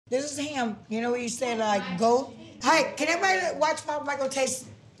This is him. You know what you said, like, goat? Hey, can everybody watch Papa Michael taste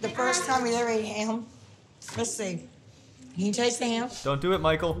the first time he ever ate ham? Let's see. Can you taste the ham? Don't do it,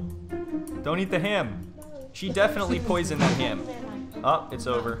 Michael. Don't eat the ham. She definitely poisoned that ham. Oh, it's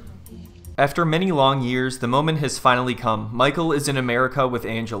over. After many long years, the moment has finally come. Michael is in America with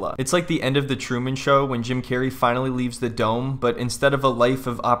Angela. It's like the end of the Truman Show when Jim Carrey finally leaves the dome, but instead of a life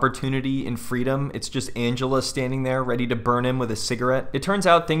of opportunity and freedom, it's just Angela standing there ready to burn him with a cigarette. It turns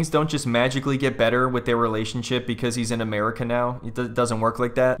out things don't just magically get better with their relationship because he's in America now. It doesn't work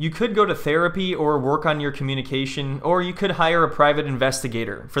like that. You could go to therapy or work on your communication, or you could hire a private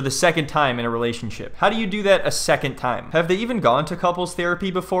investigator for the second time in a relationship. How do you do that a second time? Have they even gone to couples therapy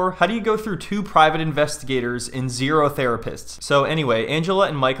before? How do you go through 2 private investigators and 0 therapists? So anyway, Angela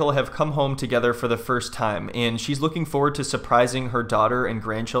and Michael have come home together for the first time, and she's looking forward to surprising her daughter and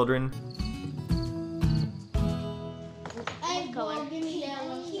grandchildren.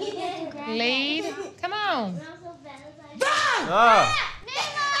 Lead. Come on. Ah!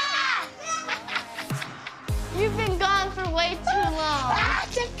 You've been gone for way too long.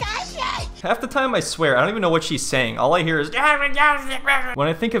 Half the time I swear, I don't even know what she's saying. All I hear is... When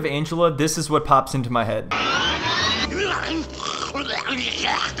I think of Angela, this is what pops into my head.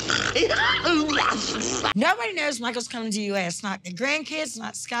 Nobody knows Michael's coming to the U.S. Not the grandkids,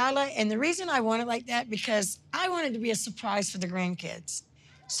 not Skylar. And the reason I want it like that, because I want it to be a surprise for the grandkids.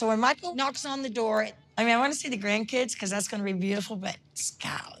 So when Michael knocks on the door, I mean, I want to see the grandkids because that's going to be beautiful, but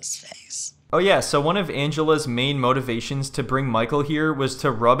Skylar's face. Oh yeah, so one of Angela's main motivations to bring Michael here was to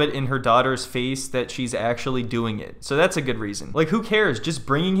rub it in her daughter's face that she's actually doing it. So that's a good reason. Like, who cares? Just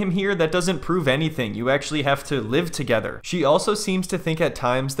bringing him here, that doesn't prove anything. You actually have to live together. She also seems to think at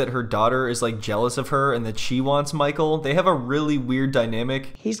times that her daughter is like jealous of her and that she wants Michael. They have a really weird dynamic.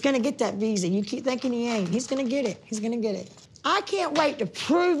 He's gonna get that visa. You keep thinking he ain't. He's gonna get it. He's gonna get it. I can't wait to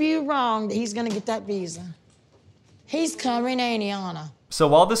prove you wrong that he's gonna get that visa. He's coming, ain't he, Anna? So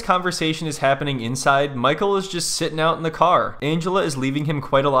while this conversation is happening inside, Michael is just sitting out in the car. Angela is leaving him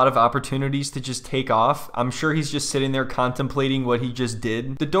quite a lot of opportunities to just take off. I'm sure he's just sitting there contemplating what he just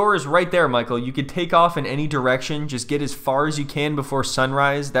did. The door is right there, Michael. You could take off in any direction. Just get as far as you can before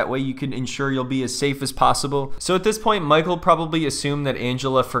sunrise. That way you can ensure you'll be as safe as possible. So at this point, Michael probably assumed that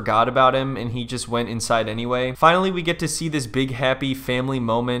Angela forgot about him and he just went inside anyway. Finally, we get to see this big happy family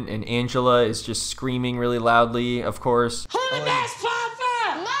moment and Angela is just screaming really loudly, of course. Who the best Papa?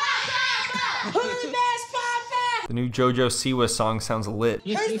 Who the best Papa? The new JoJo Siwa song sounds lit.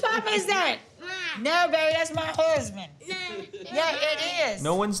 Whose Papa is that? No, baby, that's my husband. Yeah, it is.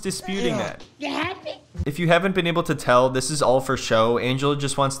 No one's disputing that. You happy? If you haven't been able to tell, this is all for show. Angela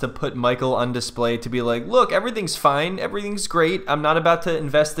just wants to put Michael on display to be like, look, everything's fine, everything's great, I'm not about to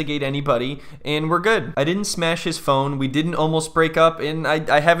investigate anybody, and we're good. I didn't smash his phone, we didn't almost break up, and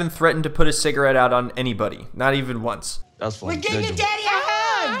I haven't threatened to put a cigarette out on anybody. Not even once. That's fine. We give your daddy a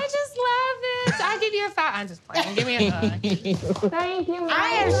hug. I just love it. I'll give you a 5. I'm just playing. Give me a hug. Thank you, Mom.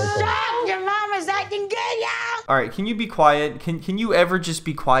 I am shocked your mama's acting good, y'all. All right, can you be quiet? Can you ever just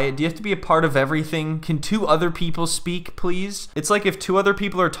be quiet? Do you have to be a part of everything? Can 2 other people speak, please? It's like if 2 other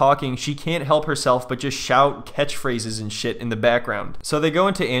people are talking, she can't help herself but just shout catchphrases and shit in the background. So they go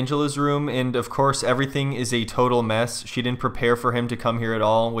into Angela's room, and of course, everything is a total mess. She didn't prepare for him to come here at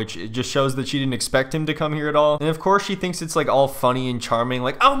all, which it just shows that she didn't expect him to come here at all. And of course, she thinks it's like all funny and charming,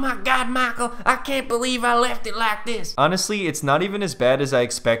 like, oh my God, Michael, I can't believe I left it like this. Honestly, it's not even as bad as I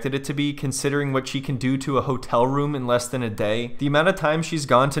expected it to be, considering what she can do to a hotel room in less than a day. The amount of time she's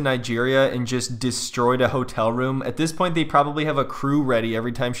gone to Nigeria and just destroyed a hotel room, at this point they probably have a crew ready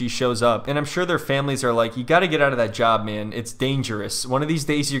every time she shows up, and I'm sure their families are like, you gotta get out of that job, man, it's dangerous. One of these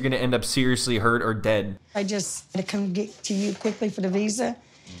days you're gonna end up seriously hurt or dead. I just had to come get to you quickly for the visa,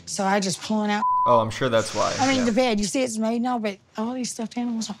 so I just pulling out. Oh, I'm sure that's why. I mean, the bed, you see it's made now, but all these stuffed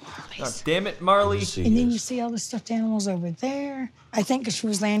animals are Marley's. Oh, damn it, Marley. And then you see all the stuffed animals over there. I think because she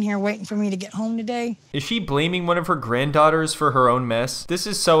was laying here waiting for me to get home today. Is she blaming one of her granddaughters for her own mess? This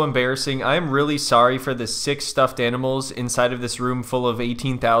is so embarrassing. I'm really sorry for the 6 stuffed animals inside of this room full of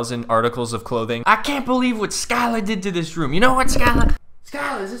 18,000 articles of clothing. I can't believe what Skylar did to this room. You know what, Skylar?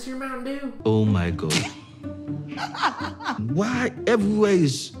 Skylar, is this your Mountain Dew? Oh my God. Why everywhere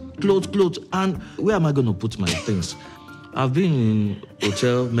is clothes, and where am I going to put my things? I've been in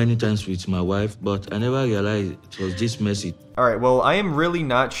hotel many times with my wife, but I never realized it was this messy. Alright, well, I am really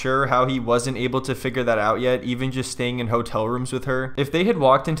not sure how he wasn't able to figure that out yet, even just staying in hotel rooms with her. If they had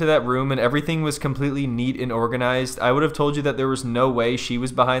walked into that room and everything was completely neat and organized, I would have told you that there was no way she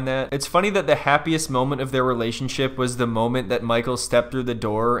was behind that. It's funny that the happiest moment of their relationship was the moment that Michael stepped through the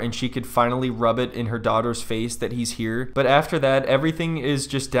door and she could finally rub it in her daughter's face that he's here. But after that, everything is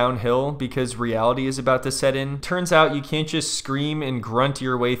just downhill because reality is about to set in. Turns out you can't just scream and grunt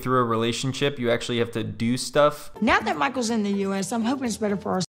your way through a relationship. You actually have to do stuff. Now that Michael's in the U.S., I'm hoping it's better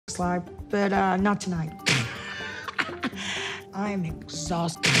for our sex life, but not tonight. I am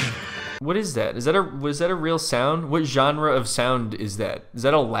exhausted. What is that? Was that a real sound? What genre of sound is that? Is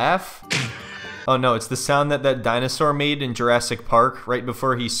that a laugh? Oh no, it's the sound that that dinosaur made in Jurassic Park right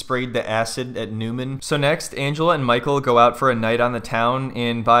before he sprayed the acid at Newman. So next, Angela and Michael go out for a night on the town,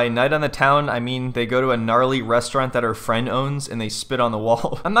 and by night on the town, I mean they go to a gnarly restaurant that her friend owns and they spit on the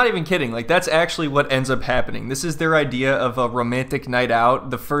wall. I'm not even kidding, like that's actually what ends up happening. This is their idea of a romantic night out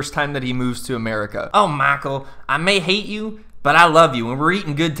the first time that he moves to America. Oh Michael, I may hate you, but I love you and we're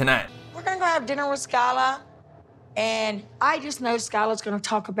eating good tonight. We're gonna go have dinner with Skyla. And I just know Skyla's gonna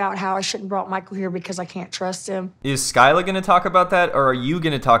talk about how I shouldn't have brought Michael here because I can't trust him. Is Skyla gonna talk about that, or are you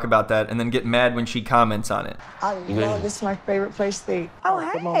gonna talk about that and then get mad when she comments on it? I love this is my favorite place to eat. Oh,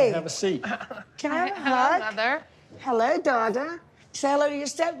 hey. Come on, have a seat. Can I have a Hello, hug? Mother. Hello, daughter. Say hello to your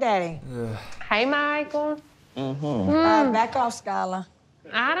stepdaddy. Hey, Michael. Back off, Skyla.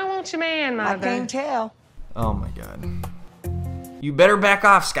 I don't want your man, I Mother. can't tell. Oh my god. You better back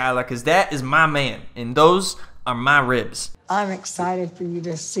off, Skyla, because that is my man, and those are my ribs. I'm excited for you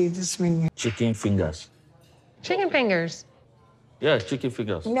to see this menu. Chicken fingers. Chicken fingers. Yeah, chicken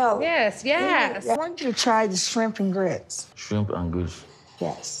fingers. No. Yes, yes. I want you to try the shrimp and grits. Shrimp and grits.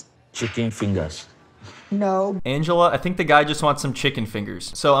 Yes. Chicken fingers. No. Angela, I think the guy just wants some chicken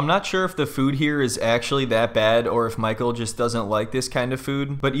fingers. So I'm not sure if the food here is actually that bad or if Michael just doesn't like this kind of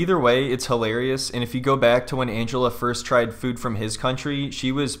food. But either way, it's hilarious. And if you go back to when Angela first tried food from his country,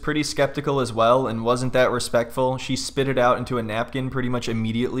 she was pretty skeptical as well and wasn't that respectful. She spit it out into a napkin pretty much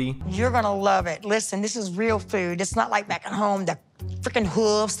immediately. You're gonna love it. Listen, this is real food. It's not like back at home, the freaking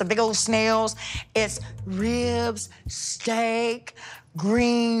hoofs, the big old snails. It's ribs, steak,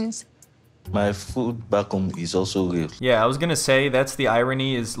 greens. My food back home is also real. Yeah, I was gonna say, that's the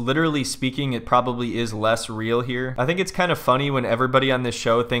irony, is literally speaking, it probably is less real here. I think it's kind of funny when everybody on this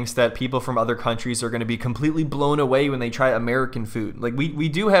show thinks that people from other countries are gonna be completely blown away when they try American food. Like, we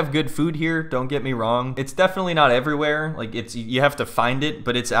do have good food here, don't get me wrong. It's definitely not everywhere, like, you have to find it,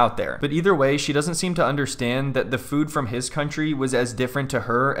 but it's out there. But either way, she doesn't seem to understand that the food from his country was as different to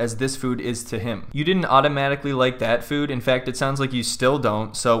her as this food is to him. You didn't automatically like that food, in fact, it sounds like you still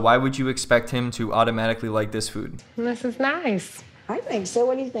don't, so why would you expect him to automatically like this food? This is nice. I think so.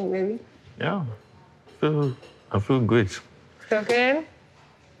 What do you think, baby? Yeah. I feel great. Feel good?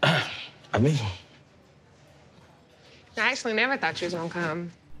 I mean, I actually never thought you was gonna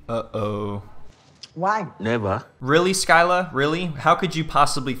come. Uh-oh. Why? never. Really, Skyla? Really? How could you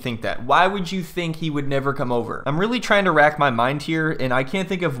possibly think that? Why would you think he would never come over? I'm really trying to rack my mind here, and I can't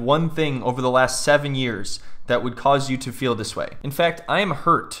think of one thing over the last 7 years that would cause you to feel this way. In fact, I am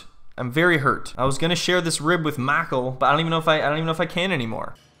hurt. I'm very hurt. I was gonna share this rib with Michael, but I don't even know if I can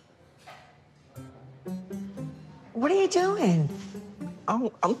anymore. What are you doing? I'm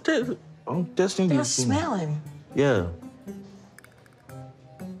testing You're this thing. smelling. Yeah.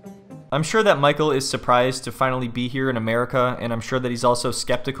 I'm sure that Michael is surprised to finally be here in America, and I'm sure that he's also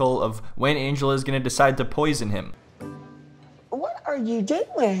skeptical of when Angela is gonna decide to poison him. What are you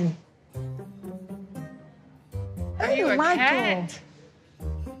doing? Are you a cat?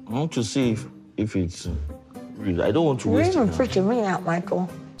 I want to see if it's real. I don't want to You're waste even it. freaking me out, Michael.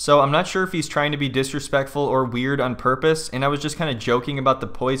 So I'm not sure if he's trying to be disrespectful or weird on purpose, and I was just kind of joking about the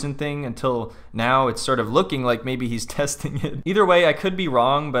poison thing until now it's sort of looking like maybe he's testing it. Either way, I could be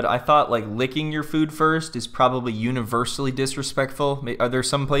wrong, but I thought like licking your food first is probably universally disrespectful. Are there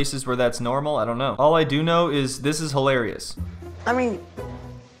some places where that's normal? I don't know. All I do know is this is hilarious. I mean,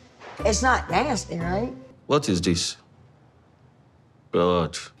 it's not nasty, right? What is this?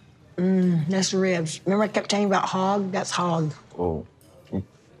 God. That's ribs. Remember I kept telling you about hog? That's hog. Oh.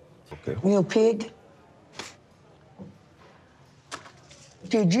 Okay. You know, pig?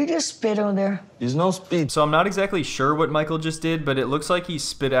 Did you just spit on there? It's no speed. So I'm not exactly sure what Michael just did, but it looks like he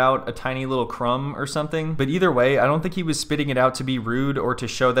spit out a tiny little crumb or something. But either way, I don't think he was spitting it out to be rude or to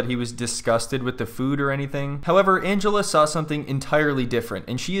show that he was disgusted with the food or anything. However, Angela saw something entirely different,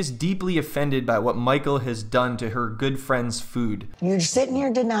 and she is deeply offended by what Michael has done to her good friend's food. You're sitting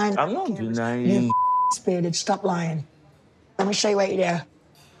here denying. I'm not denying. You spitted. Stop lying. Let me show you what you do.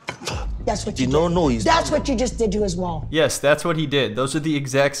 That's what you did. No, he's That's what you just did to his wall. Yes, that's what he did. Those are the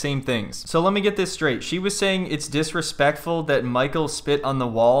exact same things. So let me get this straight. She was saying it's disrespectful that Michael spit on the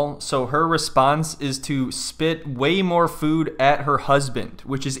wall, so her response is to spit way more food at her husband,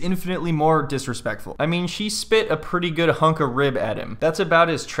 which is infinitely more disrespectful. I mean, she spit a pretty good hunk of rib at him. That's about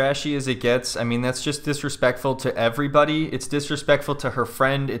as trashy as it gets. I mean, that's just disrespectful to everybody. It's disrespectful to her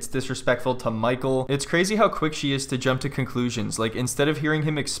friend. It's disrespectful to Michael. It's crazy how quick she is to jump to conclusions. Like, instead of hearing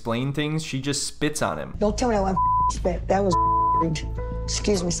him explain things, she just spits on him. Don't tell me I went spit. That was rude.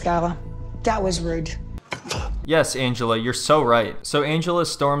 Excuse me, Skylar. That was rude. Yes, Angela, you're so right. So Angela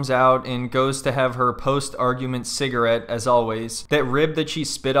storms out and goes to have her post-argument cigarette, as always. That rib that she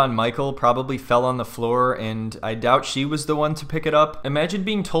spit on Michael probably fell on the floor, and I doubt she was the one to pick it up. Imagine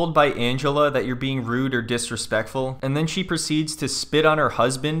being told by Angela that you're being rude or disrespectful, and then she proceeds to spit on her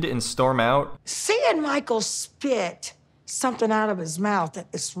husband and storm out. Seeing Michael spit something out of his mouth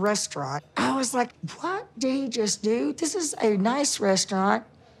at this restaurant, I was like, what did he just do? This is a nice restaurant.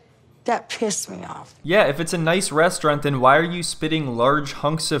 That pissed me off. Yeah, if it's a nice restaurant, then why are you spitting large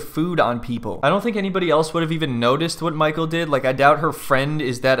hunks of food on people? I don't think anybody else would have even noticed what Michael did. Like, I doubt her friend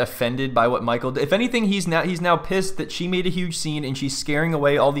is that offended by what Michael did. If anything, he's now pissed that she made a huge scene and she's scaring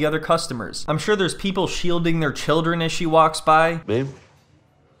away all the other customers. I'm sure there's people shielding their children as she walks by. Babe?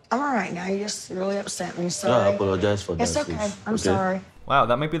 I'm all right now. You just really upset me. No, Sorry. I apologize for that. It's okay. please. I'm sorry. Wow,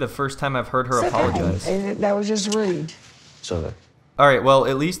 that might be the first time I've heard her It's okay. apologize. That was just rude. It's all right. All right, well,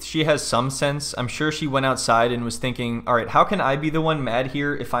 at least she has some sense. I'm sure she went outside and was thinking, all right, how can I be the one mad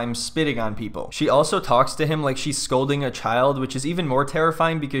here if I'm spitting on people? She also talks to him like she's scolding a child, which is even more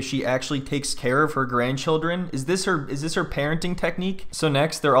terrifying because she actually takes care of her grandchildren. Is this her parenting technique? So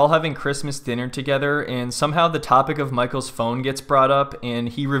next, they're all having Christmas dinner together, and somehow the topic of Michael's phone gets brought up, and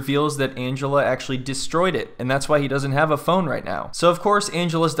he reveals that Angela actually destroyed it, and that's why he doesn't have a phone right now. So of course,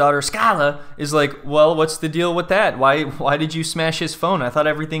 Angela's daughter, Skyla, is like, well, what's the deal with that? Why did you smash his phone? I thought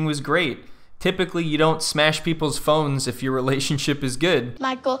everything was great. Typically, you don't smash people's phones if your relationship is good.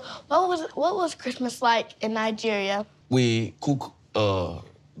 Michael, what was Christmas like in Nigeria? We cook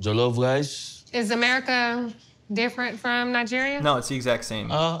jollof rice. Is America different from Nigeria? No, it's the exact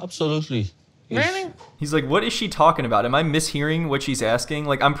same. Absolutely. Really? He's like, what is she talking about? Am I mishearing what she's asking?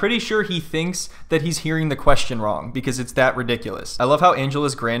 Like, I'm pretty sure he thinks that he's hearing the question wrong because it's that ridiculous. I love how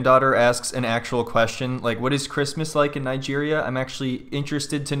Angela's granddaughter asks an actual question, like, what is Christmas like in Nigeria? I'm actually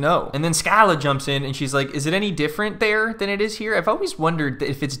interested to know. And then Skyla jumps in and she's like, is it any different there than it is here? I've always wondered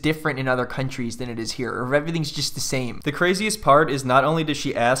if it's different in other countries than it is here, or if everything's just the same. The craziest part is not only does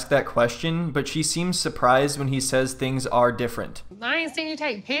she ask that question, but she seems surprised when he says things are different. I ain't seen you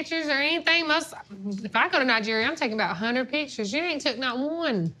take pictures or anything. If I go to Nigeria, I'm taking about 100 pictures. You ain't took not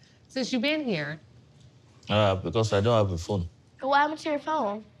one since you've been here. Because I don't have a phone. What happened to your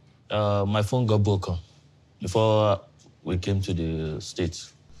phone? My phone got broken before we came to the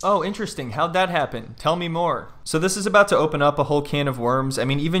States. Oh, interesting. How'd that happen? Tell me more. So this is about to open up a whole can of worms. I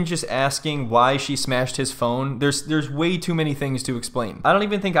mean, even just asking why she smashed his phone, there's way too many things to explain. I don't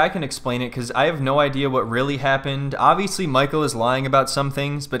even think I can explain it because I have no idea what really happened. Obviously, Michael is lying about some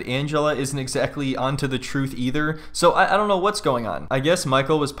things, but Angela isn't exactly onto the truth either. So I don't know what's going on. I guess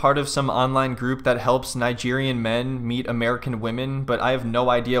Michael was part of some online group that helps Nigerian men meet American women, but I have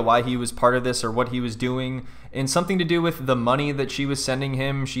no idea why he was part of this or what he was doing. And something to do with the money that she was sending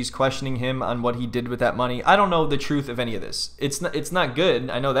him. She's questioning him on what he did with that money. I don't know the truth of any of this. It's not good.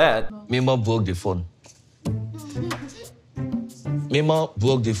 I know that. Mima broke the phone. Mima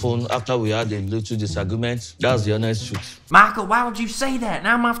broke the phone after we had a little disagreement. That's the honest truth. Michael, why would you say that?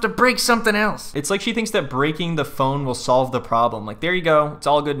 Now I'm gonna have to break something else. It's like she thinks that breaking the phone will solve the problem. Like, there you go. It's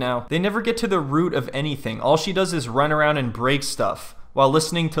all good now. They never get to the root of anything. All she does is run around and break stuff while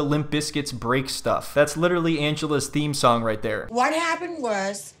listening to Limp Bizkit's Break Stuff. That's literally Angela's theme song right there. What happened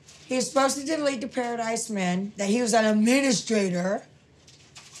was he was supposed to delete the Paradise Men, that he was an administrator.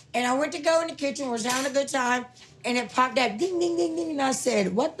 And I went to go in the kitchen, was having a good time, and it popped that ding, ding, ding, ding, and I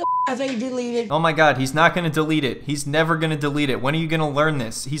said, what the have they deleted? Oh my God, he's not gonna delete it. He's never gonna delete it. When are you gonna learn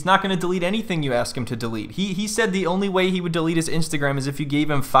this? He's not gonna delete anything you ask him to delete. He said the only way he would delete his Instagram is if you gave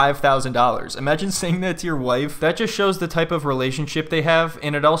him $5,000. Imagine saying that to your wife. That just shows the type of relationship they have,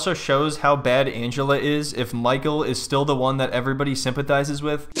 and it also shows how bad Angela is if Michael is still the one that everybody sympathizes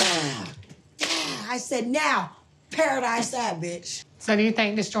with. I said, now, paradise that bitch. So do you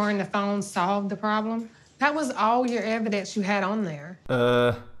think destroying the phone solved the problem? That was all your evidence you had on there.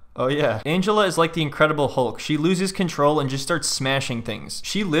 Oh yeah. Angela is like the Incredible Hulk. She loses control and just starts smashing things.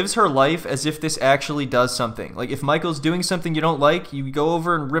 She lives her life as if this actually does something. Like if Michael's doing something you don't like, you go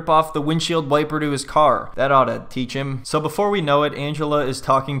over and rip off the windshield wiper to his car. That ought to teach him. So before we know it, Angela is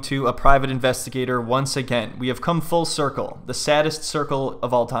talking to a private investigator once again. We have come full circle. The saddest circle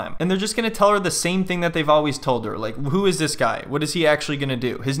of all time. And they're just gonna tell her the same thing that they've always told her. Like, who is this guy? What is he actually gonna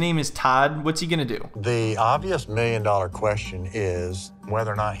do? His name is Todd. What's he gonna do? The obvious million-dollar question is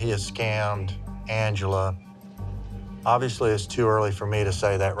whether or not he has scammed Angela. Obviously, it's too early for me to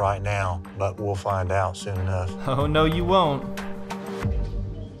say that right now, but we'll find out soon enough. Oh, no, you won't.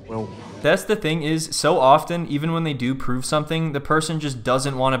 Well, That's the thing is, so often, even when they do prove something, the person just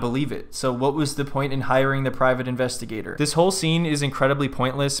doesn't want to believe it. So what was the point in hiring the private investigator? This whole scene is incredibly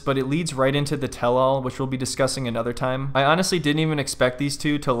pointless, but it leads right into the tell-all, which we'll be discussing another time. I honestly didn't even expect these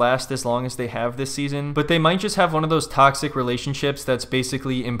two to last as long as they have this season, but they might just have one of those toxic relationships that's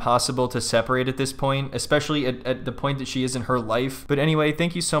basically impossible to separate at this point, especially at the point that she is in her life. But anyway,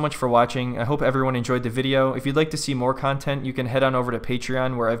 thank you so much for watching. I hope everyone enjoyed the video. If you'd like to see more content, you can head on over to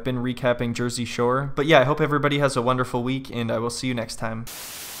Patreon, where I've been recapping Jersey Shore. But yeah, I hope everybody has a wonderful week, and I will see you next time.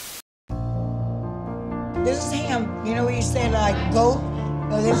 This is ham. You know what you said, like goat?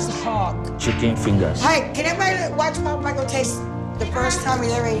 No, this is hog. Chicken fingers. Hey, can everybody watch Papa Michael taste the first time he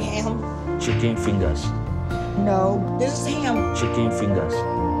ever ate ham? Chicken fingers. No, this is ham. Chicken fingers.